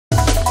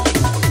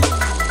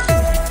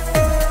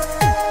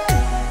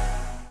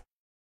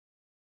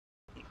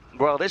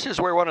Well, this is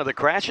where one of the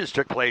crashes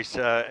took place.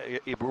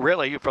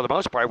 Really, for the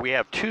most part, we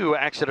have two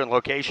accident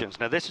locations.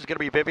 Now, this is going to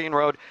be Vivian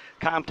Road,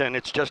 Compton.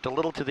 It's just a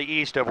little to the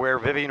east of where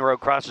Vivian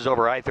Road crosses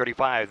over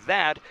I-35.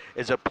 That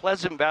is a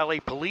Pleasant Valley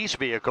police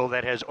vehicle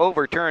that has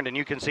overturned, and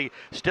you can see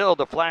still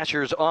the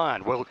flashers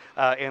on,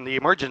 and the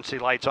emergency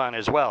lights on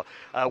as well.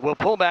 We'll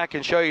pull back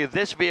and show you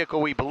this vehicle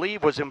we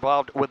believe was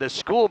involved with a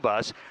school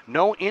bus.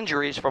 No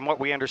injuries from what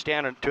we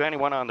understand to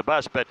anyone on the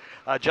bus, but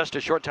just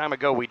a short time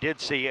ago we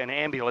did see an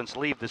ambulance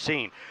leave the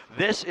scene.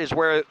 This is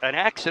where an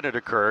accident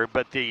occurred,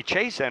 but the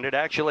chase ended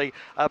actually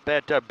up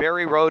at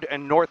Berry Road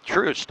and North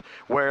Troost,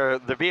 where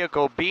the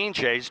vehicle being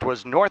chased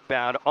was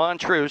northbound on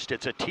Troost.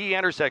 It's a T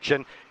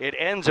intersection. It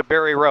ends at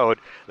Berry Road.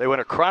 They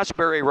went across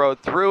Berry Road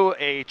through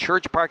a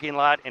church parking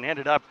lot and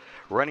ended up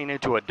running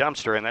into a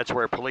dumpster, and that's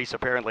where police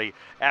apparently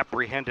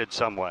apprehended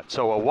someone.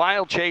 So a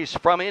wild chase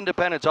from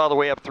Independence all the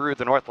way up through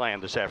the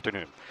Northland this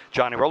afternoon.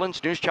 Johnny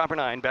Rollins, News Chopper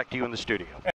 9, back to you in the studio.